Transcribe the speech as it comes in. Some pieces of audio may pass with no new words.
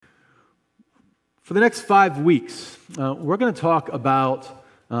For the next 5 weeks, we're going to talk about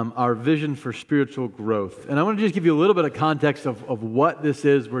our vision for spiritual growth. And I want to just give you a little bit of context of what this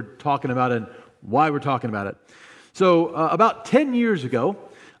is we're talking about and why we're talking about it. So about 10 years ago,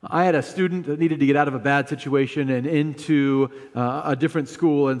 I had a student that needed to get out of a bad situation and into a different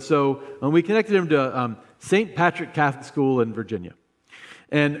school. And so we connected him to St. Patrick Catholic School in Virginia.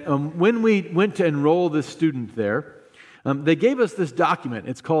 And when we went to enroll this student there, they gave us this document.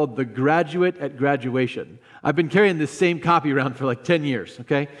 It's called The Graduate at Graduation. I've been carrying this same copy around for like 10 years,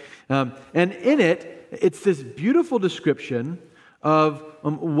 okay? And in it, it's this beautiful description of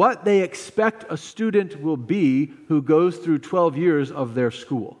what they expect a student will be who goes through 12 years of their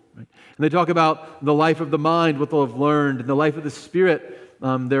school. Right? And they talk about the life of the mind, what they'll have learned, and the life of the spirit,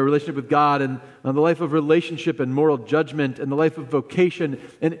 their relationship with God, and the life of relationship and moral judgment, and the life of vocation,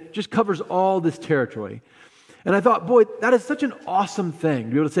 and it just covers all this territory. And I thought, boy, that is such an awesome thing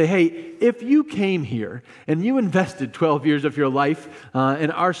to be able to say, hey, if you came here and you invested 12 years of your life in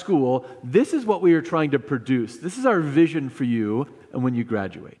our school, this is what we are trying to produce. This is our vision for you when you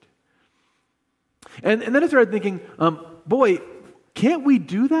graduate. And then I started thinking, boy, can't we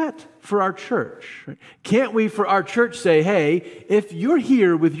do that for our church? Can't we, for our church, say, hey, if you're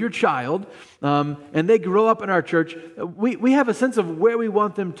here with your child and they grow up in our church, we have a sense of where we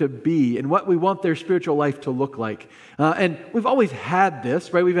want them to be and what we want their spiritual life to look like. And we've always had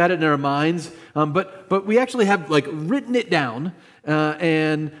this, right? We've had it in our minds, but we actually have like written it down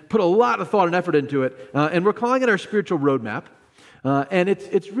and put a lot of thought and effort into it. And we're calling it our spiritual roadmap. And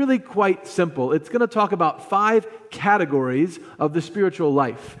it's really quite simple. It's going to talk about 5 categories of the spiritual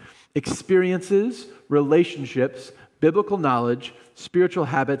life: experiences, relationships, biblical knowledge, spiritual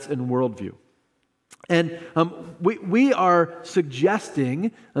habits, and worldview. And we are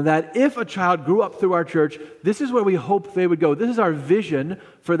suggesting that if a child grew up through our church, this is where we hope they would go. This is our vision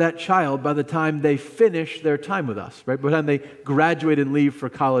for that child by the time they finish their time with us, right? By the time they graduate and leave for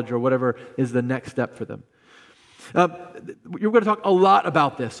college or whatever is the next step for them. You're going to talk a lot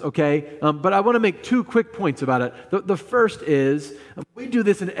about this, okay? But I want to make 2 quick points about it. The first is, we do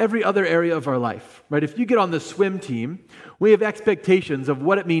this in every other area of our life, right? If you get on the swim team, we have expectations of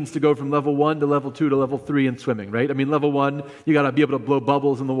what it means to go from level 1 to level 2 to level 3 in swimming, right? I mean, level 1, you got to be able to blow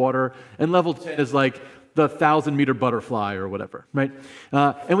bubbles in the water, and level 10 is like the 1,000-meter butterfly or whatever, right?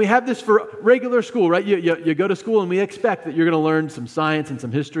 And we have this for regular school, right? You go to school, and we expect that you're going to learn some science and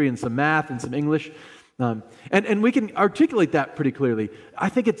some history and some math and some English. And we can articulate that pretty clearly. I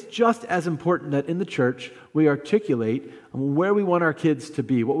think it's just as important that in the church we articulate where we want our kids to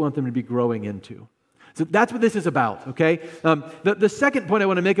be, what we want them to be growing into. So that's what this is about, okay? The second point I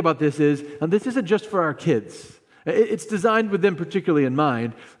want to make about this is, this isn't just for our kids. It's designed with them particularly in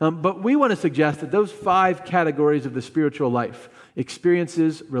mind, but we want to suggest that those 5 categories of the spiritual life: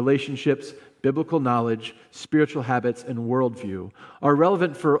 experiences, relationships, biblical knowledge, spiritual habits, and worldview, are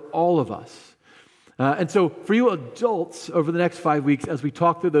relevant for all of us. And so for you adults, over the next 5 weeks, as we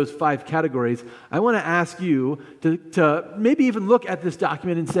talk through those 5 categories, I want to ask you to maybe even look at this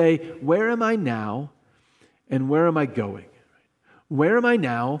document and say, where am I now and where am I going? Where am I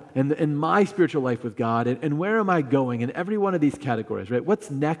now in my spiritual life with God, and where am I going in every one of these categories, right? What's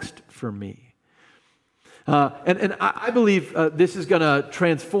next for me? And I believe this is going to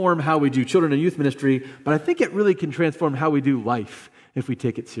transform how we do children and youth ministry, but I think it really can transform how we do life if we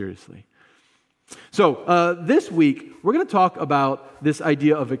take it seriously. So this week, we're going to talk about this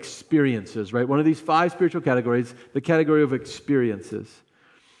idea of experiences, right? One of these 5 spiritual categories, the category of experiences.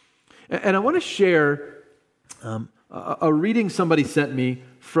 And I want to share a reading somebody sent me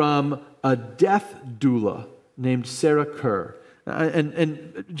from a death doula named Sarah Kerr.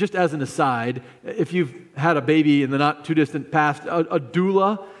 And just as an aside, if you've had a baby in the not too distant past, a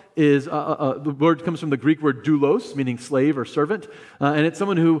doula is, the word comes from the Greek word doulos, meaning slave or servant, and it's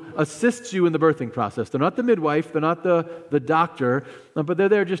someone who assists you in the birthing process. They're not the midwife, they're not the doctor, but they're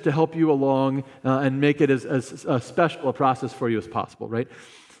there just to help you along and make it as special a process for you as possible, right?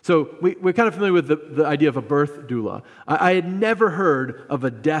 So we're kind of familiar with the idea of a birth doula. I had never heard of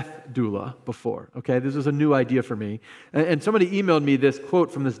a death doula before, okay? This was a new idea for me. And somebody emailed me this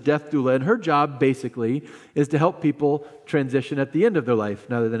quote from this death doula, and her job basically is to help people transition at the end of their life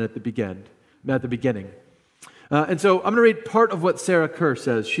rather than at the beginning. And so I'm going to read part of what Sarah Kerr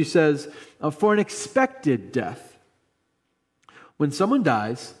says. She says, for an expected death, when someone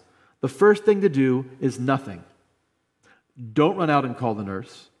dies, the first thing to do is nothing. Don't run out and call the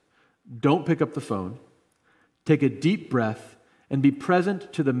nurse. Don't pick up the phone. Take a deep breath and be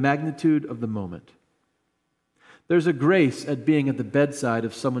present to the magnitude of the moment. There's a grace at being at the bedside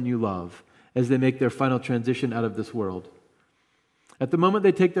of someone you love as they make their final transition out of this world. At the moment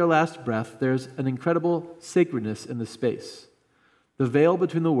they take their last breath, there's an incredible sacredness in the space. The veil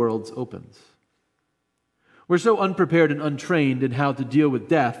between the worlds opens. We're so unprepared and untrained in how to deal with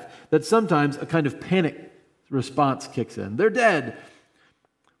death that sometimes a kind of panic response kicks in. They're dead.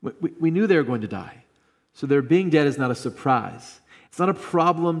 We knew they were going to die. So their being dead is not a surprise. It's not a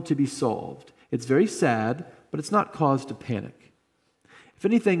problem to be solved. It's very sad, but it's not cause to panic. If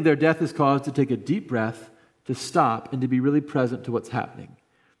anything, their death is cause to take a deep breath, to stop, and to be really present to what's happening.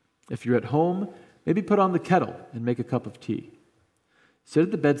 If you're at home, maybe put on the kettle and make a cup of tea. Sit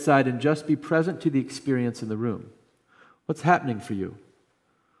at the bedside and just be present to the experience in the room. What's happening for you?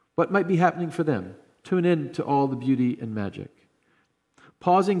 What might be happening for them? Tune in to all the beauty and magic.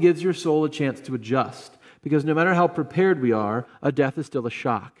 Pausing gives your soul a chance to adjust, because no matter how prepared we are, a death is still a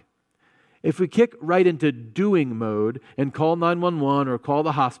shock. If we kick right into doing mode and call 911 or call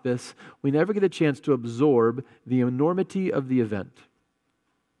the hospice, we never get a chance to absorb the enormity of the event.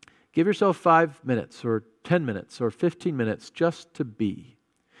 Give yourself 5 minutes or 10 minutes or 15 minutes just to be.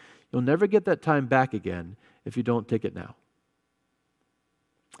 You'll never get that time back again if you don't take it now.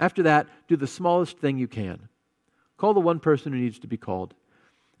 After that, do the smallest thing you can. Call the one person who needs to be called.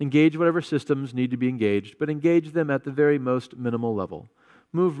 Engage whatever systems need to be engaged, but engage them at the very most minimal level.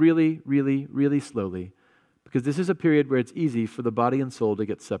 Move really, really, really slowly, because this is a period where it's easy for the body and soul to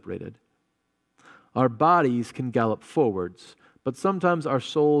get separated. Our bodies can gallop forwards, but sometimes our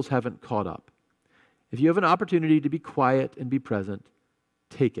souls haven't caught up. If you have an opportunity to be quiet and be present,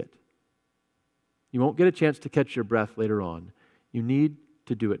 take it. You won't get a chance to catch your breath later on. You need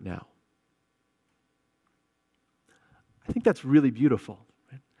to do it now. I think that's really beautiful.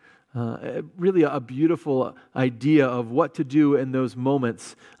 Really a beautiful idea of what to do in those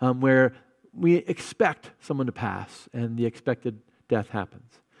moments where we expect someone to pass and the expected death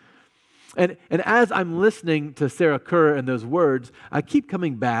happens. And as I'm listening to Sarah Kerr and those words, I keep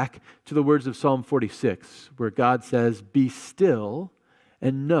coming back to the words of Psalm 46, where God says, "Be still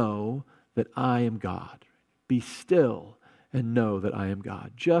and know that I am God." Be still and know that I am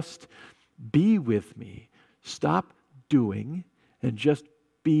God. Just be with me. Stop doing and just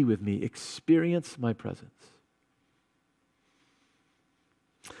be with me. Experience my presence.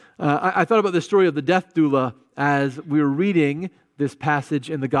 I thought about the story of the death doula as we were reading this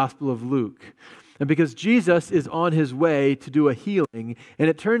passage in the Gospel of Luke. And because Jesus is on his way to do a healing, and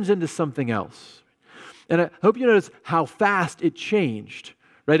it turns into something else. And I hope you notice how fast it changed,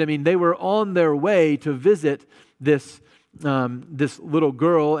 right? I mean, they were on their way to visit this little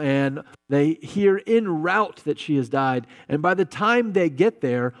girl, and they hear en route that she has died. And by the time they get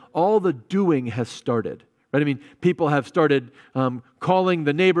there, all the doing has started. Right? I mean, people have started calling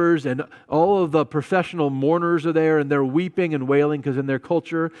the neighbors, and all of the professional mourners are there, and they're weeping and wailing because in their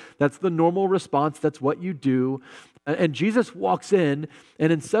culture, that's the normal response. That's what you do. And Jesus walks in,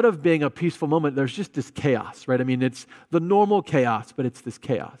 and instead of being a peaceful moment, there's just this chaos, right? I mean, it's the normal chaos, but it's this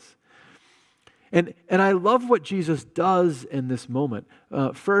chaos. And I love what Jesus does in this moment.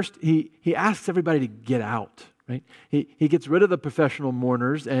 First, he asks everybody to get out. Right? He gets rid of the professional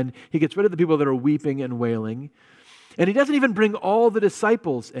mourners, and he gets rid of the people that are weeping and wailing. And he doesn't even bring all the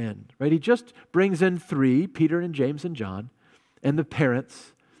disciples in. Right? He just brings in 3, Peter and James and John, and the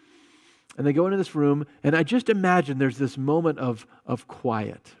parents. And they go into this room, and I just imagine there's this moment of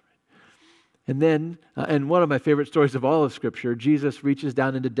quiet. And then, and one of my favorite stories of all of Scripture, Jesus reaches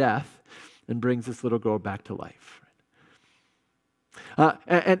down into death and brings this little girl back to life.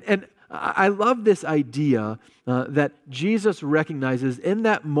 And I love this idea that Jesus recognizes in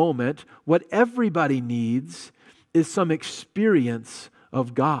that moment what everybody needs is some experience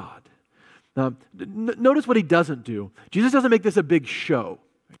of God. Notice what he doesn't do. Jesus doesn't make this a big show.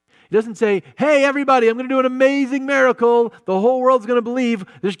 He doesn't say, "Hey, everybody, I'm going to do an amazing miracle. The whole world's going to believe.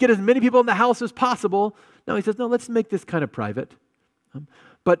 Just get as many people in the house as possible." No, he says, "No, let's make this kind of private."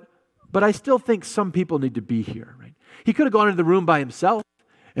 But I still think some people need to be here. Right? He could have gone into the room by himself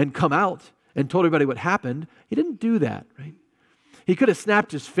and come out and told everybody what happened. He didn't do that, right? He could have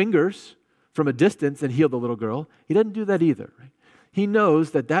snapped his fingers from a distance and healed the little girl. He didn't do that either, right? He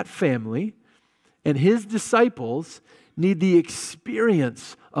knows that family and his disciples need the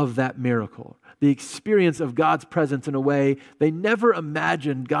experience of that miracle, the experience of God's presence in a way they never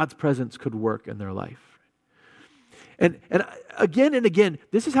imagined God's presence could work in their life. And again and again,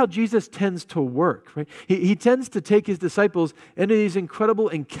 this is how Jesus tends to work, right? He tends to take his disciples into these incredible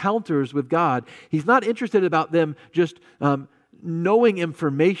encounters with God. He's not interested about them just knowing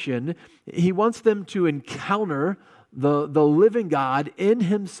information. He wants them to encounter the living God in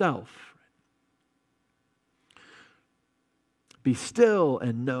himself. Be still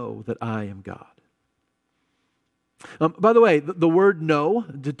and know that I am God. By the way, the word know,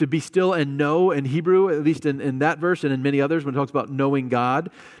 to be still and know in Hebrew, at least in that verse and in many others when it talks about knowing God,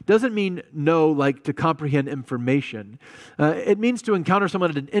 doesn't mean know like to comprehend information. It means to encounter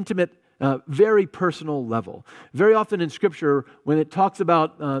someone at an intimate, very personal level. Very often in Scripture, when it talks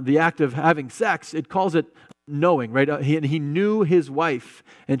about the act of having sex, it calls it knowing, right? He knew his wife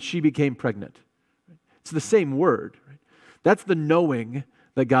and she became pregnant. It's the same word. Right? That's the knowing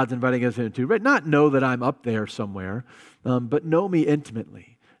that God's inviting us into, right? Not know that I'm up there somewhere, but know me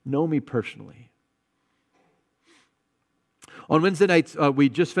intimately, know me personally. On Wednesday nights, we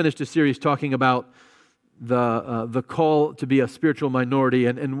just finished a series talking about the call to be a spiritual minority,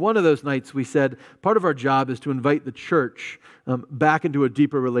 and one of those nights we said part of our job is to invite the church back into a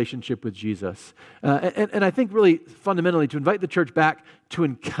deeper relationship with Jesus, and I think really fundamentally to invite the church back to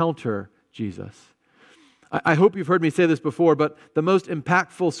encounter Jesus. I hope you've heard me say this before, but the most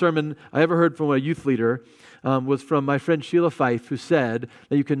impactful sermon I ever heard from a youth leader was from my friend Sheila Fife, who said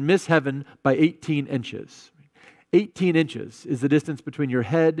that you can miss heaven by 18 inches. 18 inches is the distance between your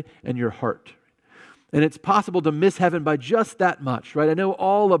head and your heart. And it's possible to miss heaven by just that much, right? I know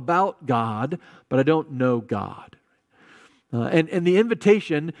all about God, but I don't know God. And the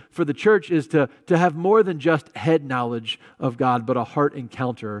invitation for the church is to have more than just head knowledge of God, but a heart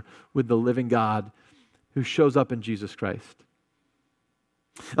encounter with the living God who shows up in Jesus Christ.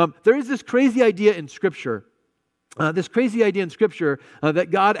 There is this crazy idea in Scripture, that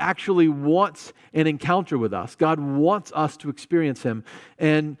God actually wants an encounter with us. God wants us to experience Him.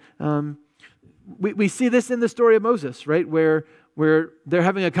 And we see this in the story of Moses, right? Where they're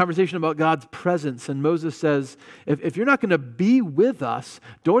having a conversation about God's presence, and Moses says, if you're not going to be with us,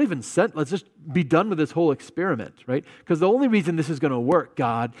 don't even send, let's just be done with this whole experiment, right? Because the only reason this is going to work,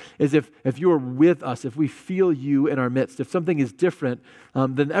 God, is if you're with us, if we feel you in our midst, if something is different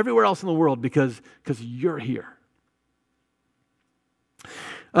than everywhere else in the world because you're here.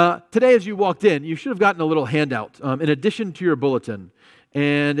 Today, as you walked in, you should have gotten a little handout in addition to your bulletin,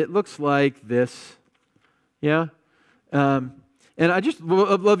 and it looks like this, yeah? And I just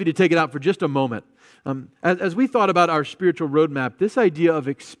would love you to take it out for just a moment. As we thought about our spiritual roadmap, this idea of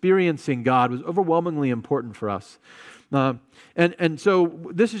experiencing God was overwhelmingly important for us. And so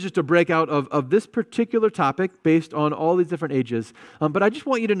this is just a breakout of this particular topic based on all these different ages. But I just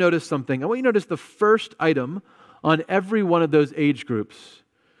want you to notice something. I want you to notice the first item on every one of those age groups.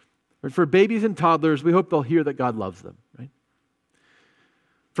 For babies and toddlers, we hope they'll hear that God loves them, right?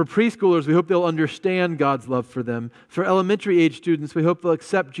 For preschoolers, we hope they'll understand God's love for them. For elementary age students, we hope they'll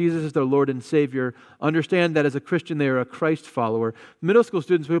accept Jesus as their Lord and Savior, understand that as a Christian they are a Christ follower. Middle school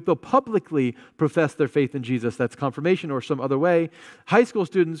students, we hope they'll publicly profess their faith in Jesus. That's confirmation or some other way. High school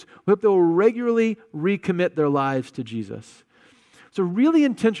students, we hope they'll regularly recommit their lives to Jesus. It's a really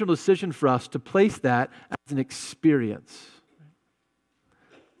intentional decision for us to place that as an experience.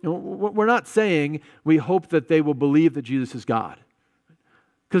 You know, we're not saying we hope that they will believe that Jesus is God.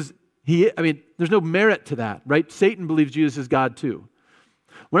 Because there's no merit to that, right? Satan believes Jesus is God too.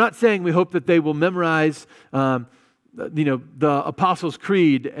 We're not saying we hope that they will memorize, the Apostles'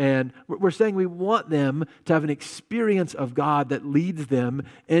 Creed, and we're saying we want them to have an experience of God that leads them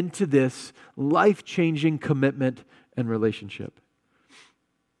into this life-changing commitment and relationship.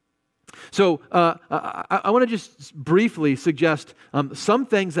 So I want to just briefly suggest some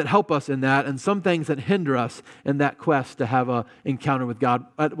things that help us in that and some things that hinder us in that quest to have an encounter with God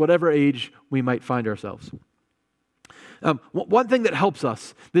at whatever age we might find ourselves. One thing that helps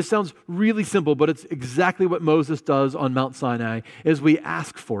us, this sounds really simple, but it's exactly what Moses does on Mount Sinai, is we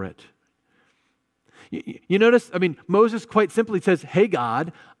ask for it. You notice, Moses quite simply says, hey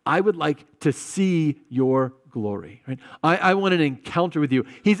God, I would like to see your glory, right? I want an encounter with you.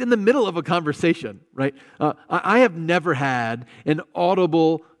 He's in the middle of a conversation, right? I have never had an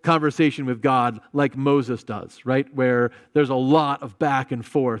audible conversation with God like Moses does, right? Where there's a lot of back and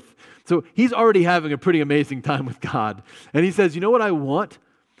forth. So he's already having a pretty amazing time with God. And he says, you know what I want?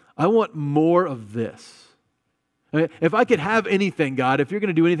 I want more of this. If I could have anything, God, if you're going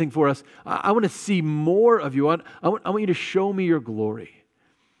to do anything for us, I want to see more of you. I want you to show me your glory.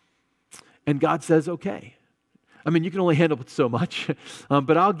 And God says, okay. You can only handle so much,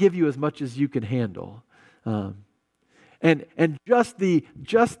 but I'll give you as much as you can handle. And just the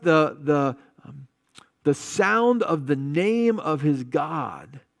sound of the name of his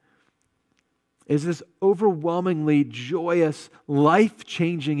God is this overwhelmingly joyous,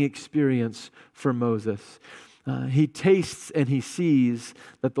 life-changing experience for Moses. He tastes and he sees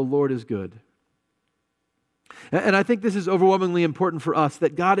that the Lord is good. And I think this is overwhelmingly important for us,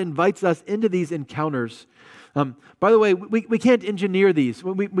 that God invites us into these encounters By the way, we can't engineer these.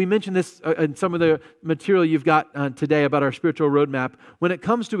 We mentioned this in some of the material you've got today about our spiritual roadmap. When it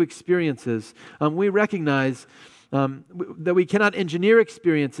comes to experiences, we recognize that we cannot engineer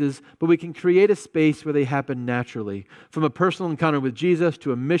experiences, but we can create a space where they happen naturally. From a personal encounter with Jesus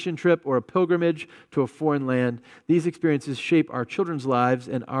to a mission trip or a pilgrimage to a foreign land, these experiences shape our children's lives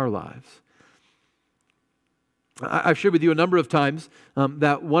and our lives. I've shared with you a number of times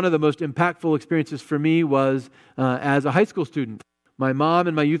that one of the most impactful experiences for me was as a high school student. My mom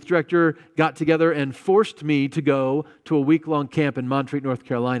and my youth director got together and forced me to go to a week-long camp in Montreat, North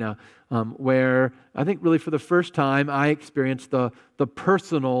Carolina, where I think really for the first time I experienced the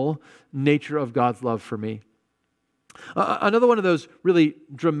personal nature of God's love for me. Another one of those really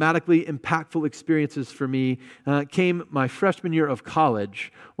dramatically impactful experiences for me came my freshman year of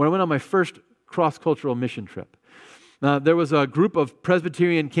college, where I went on my first cross-cultural mission trip. There was a group of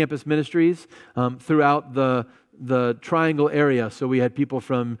Presbyterian campus ministries throughout the Triangle area. So we had people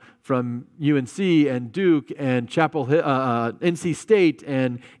from UNC and Duke and NC State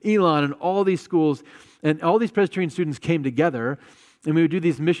and Elon and all these schools, and all these Presbyterian students came together, and we would do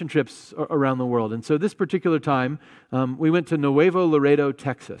these mission trips around the world. And so this particular time, we went to Nuevo Laredo,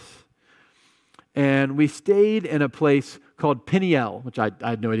 Texas. And we stayed in a place called Peniel, which I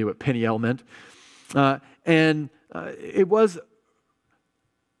had no idea what Peniel meant. It was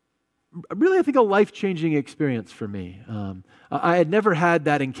really, I think, a life-changing experience for me. I had never had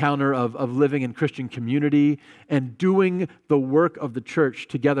that encounter of living in Christian community and doing the work of the church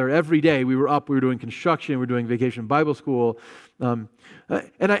together every day. We were doing construction, we were doing vacation Bible school. And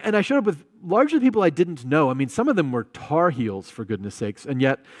I showed up with largely people I didn't know. I mean, some of them were Tar Heels, for goodness sakes, and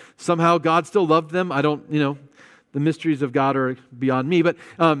yet somehow God still loved them. I don't, the mysteries of God are beyond me. But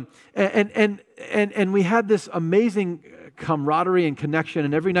and we had this amazing camaraderie and connection,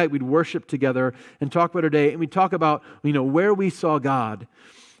 and every night we'd worship together and talk about our day, and we'd talk about where we saw God.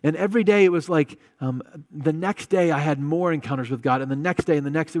 And every day it was like the next day I had more encounters with God, and the next day and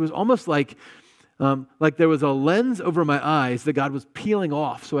the next. It was almost like there was a lens over my eyes that God was peeling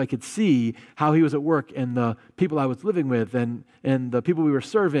off so I could see how He was at work in the people I was living with and the people we were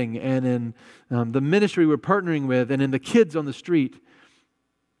serving and in the ministry we were partnering with and in the kids on the street.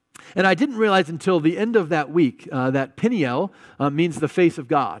 And I didn't realize until the end of that week that Peniel means the face of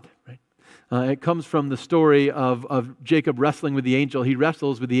God. Right? It comes from the story of Jacob wrestling with the angel. He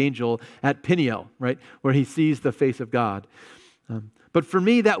wrestles with the angel at Peniel, right, where he sees the face of God. But for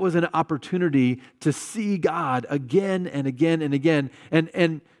me, that was an opportunity to see God again and again and again.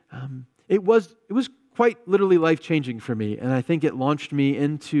 And it was quite literally life-changing for me. And I think it launched me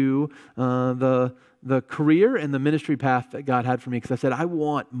into the career and the ministry path that God had for me, because I said, I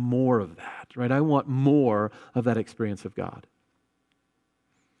want more of that, right? I want more of that experience of God.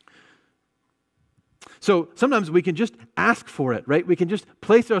 So sometimes we can just ask for it, right? We can just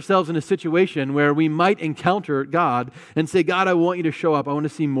place ourselves in a situation where we might encounter God and say, God, I want you to show up. I want to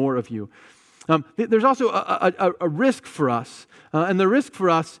see more of you. There's also a risk for us, and the risk for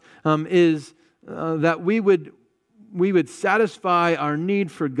us is that we would satisfy our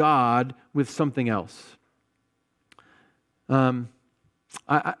need for God with something else. I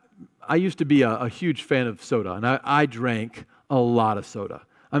used to be a huge fan of soda, and I drank a lot of soda.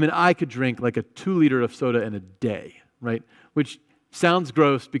 I mean, I could drink like a 2 liter of soda in a day, right? Which sounds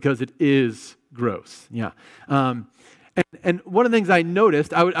gross because it is gross, yeah. And one of the things I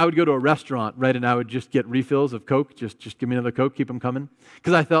noticed, I would go to a restaurant, right, and I would just get refills of Coke, just give me another Coke, keep them coming.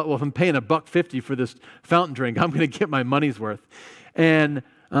 Because I thought, well, if I'm paying $1.50 for this fountain drink, I'm going to get my money's worth. And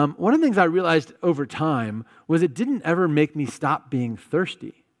one of the things I realized over time was it didn't ever make me stop being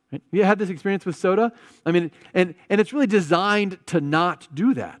thirsty. Right? You had this experience with soda? I mean, and it's really designed to not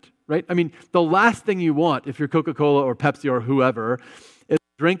do that, right? I mean, the last thing you want, if you're Coca-Cola or Pepsi or whoever, is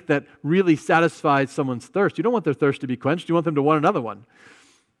a drink that really satisfies someone's thirst. You don't want their thirst to be quenched. You want them to want another one.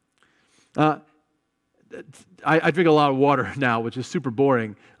 I drink a lot of water now, which is super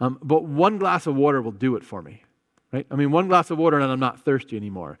boring, but 1 glass of water will do it for me, right? I mean, 1 glass of water and I'm not thirsty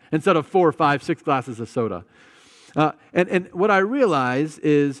anymore, instead of 4, 5, 6 glasses of soda. And what I realize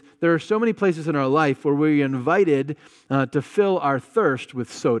is there are so many places in our life where we're invited to fill our thirst with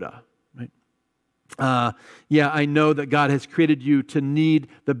soda. Right? I know that God has created you to need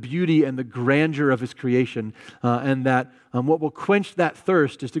the beauty and the grandeur of His creation, and that what will quench that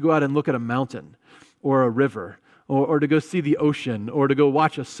thirst is to go out and look at a mountain or a river, or to go see the ocean, or to go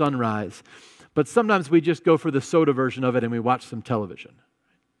watch a sunrise. But sometimes we just go for the soda version of it and we watch some television.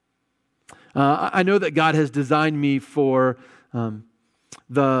 I know that God has designed me for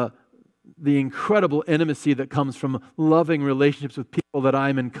the the incredible intimacy that comes from loving relationships with people that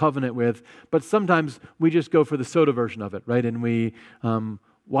I'm in covenant with. But sometimes we just go for the soda version of it, right? And we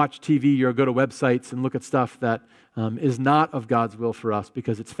watch TV or go to websites and look at stuff that is not of God's will for us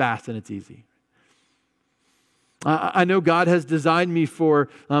because it's fast and it's easy. I know God has designed me for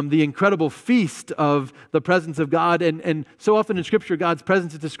the incredible feast of the presence of God. And so often in Scripture, God's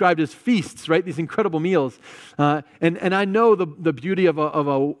presence is described as feasts, right? These incredible meals. And I know the beauty of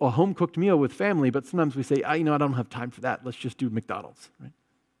a home-cooked meal with family, but sometimes we say, I don't have time for that. Let's just do McDonald's,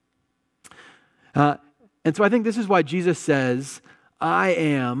 right? And so I think this is why Jesus says, I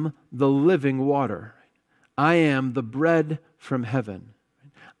am the living water. I am the bread from heaven.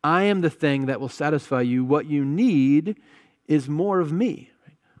 I am the thing that will satisfy you. What you need is more of me.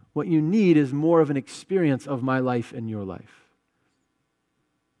 What you need is more of an experience of my life and your life.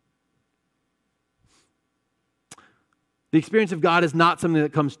 The experience of God is not something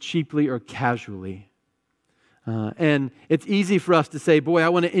that comes cheaply or casually. And it's easy for us to say, boy, I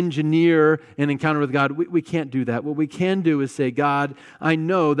want to engineer an encounter with God. We can't do that. What we can do is say, God, I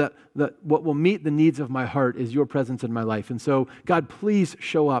know that what will meet the needs of my heart is your presence in my life. And so, God, please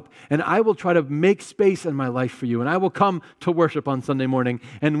show up. And I will try to make space in my life for you. And I will come to worship on Sunday morning.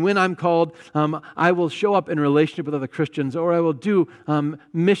 And when I'm called, I will show up in relationship with other Christians, or I will do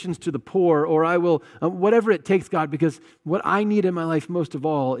missions to the poor, or I will, whatever it takes, God, because what I need in my life most of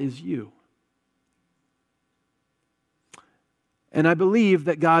all is you. And I believe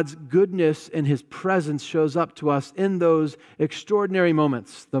that God's goodness and His presence shows up to us in those extraordinary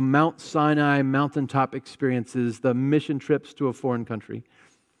moments, the Mount Sinai mountaintop experiences, the mission trips to a foreign country.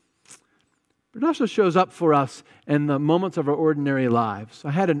 But it also shows up for us in the moments of our ordinary lives.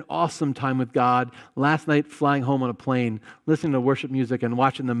 I had an awesome time with God last night flying home on a plane, listening to worship music and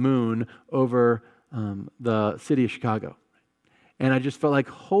watching the moon over the city of Chicago. And I just felt like,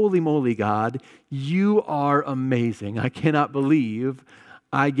 holy moly, God, you are amazing. I cannot believe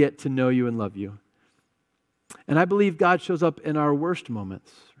I get to know you and love you. And I believe God shows up in our worst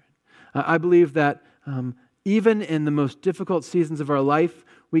moments. I believe that even in the most difficult seasons of our life,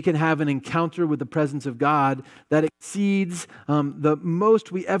 we can have an encounter with the presence of God that exceeds the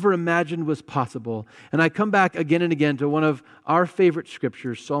most we ever imagined was possible. And I come back again and again to one of our favorite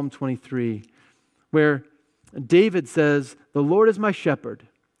scriptures, Psalm 23, where David says, the Lord is my shepherd,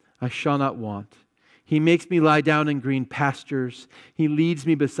 I shall not want. He makes me lie down in green pastures. He leads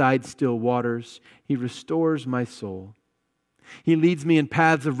me beside still waters. He restores my soul. He leads me in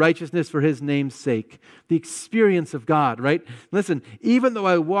paths of righteousness for His name's sake. The experience of God, right? Listen, even though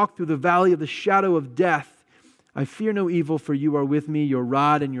I walk through the valley of the shadow of death, I fear no evil, for you are with me. Your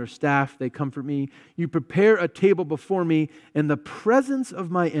rod and your staff, they comfort me. You prepare a table before me in the presence of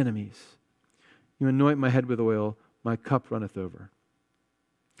my enemies. You anoint my head with oil, my cup runneth over.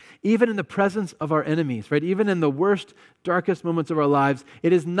 Even in the presence of our enemies, right? Even in the worst, darkest moments of our lives,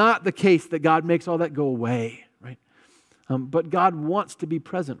 it is not the case that God makes all that go away, right? But God wants to be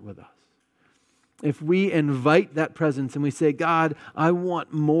present with us. If we invite that presence and we say, God, I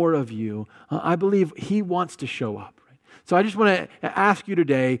want more of you, I believe He wants to show up. Right? So I just want to ask you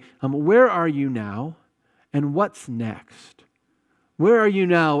today, where are you now and what's next? Where are you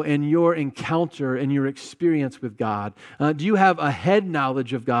now in your encounter and your experience with God? Do you have a head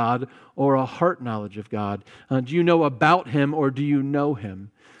knowledge of God or a heart knowledge of God? Do you know about Him or do you know Him?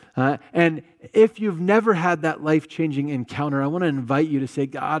 And if you've never had that life-changing encounter, I want to invite you to say,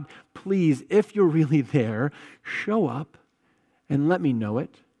 God, please, if you're really there, show up and let me know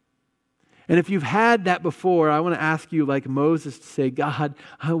it. And if you've had that before, I want to ask you, like Moses, to say, God,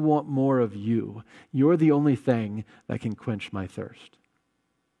 I want more of you. You're the only thing that can quench my thirst.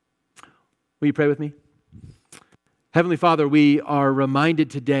 Will you pray with me? Heavenly Father, we are reminded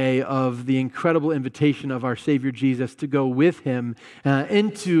today of the incredible invitation of our Savior Jesus to go with Him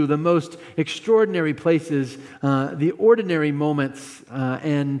into the most extraordinary places, the ordinary moments,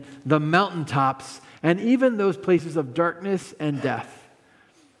 and the mountaintops, and even those places of darkness and death.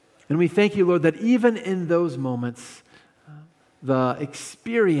 And we thank you, Lord, that even in those moments, the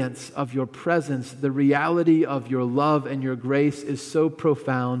experience of your presence, the reality of your love and your grace is so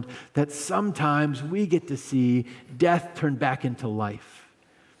profound that sometimes we get to see death turn back into life.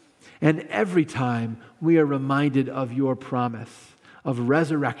 And every time we are reminded of your promise of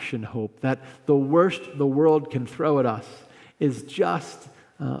resurrection hope, that the worst the world can throw at us is just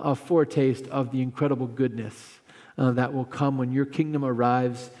a foretaste of the incredible goodness that will come when your kingdom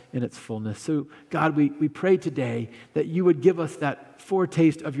arrives in its fullness. So, God, we pray today that you would give us that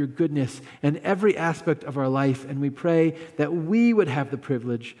foretaste of your goodness in every aspect of our life, and we pray that we would have the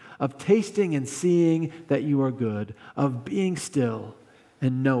privilege of tasting and seeing that you are good, of being still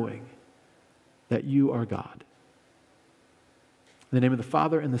and knowing that you are God. In the name of the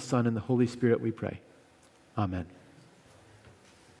Father, and the Son, and the Holy Spirit we pray. Amen.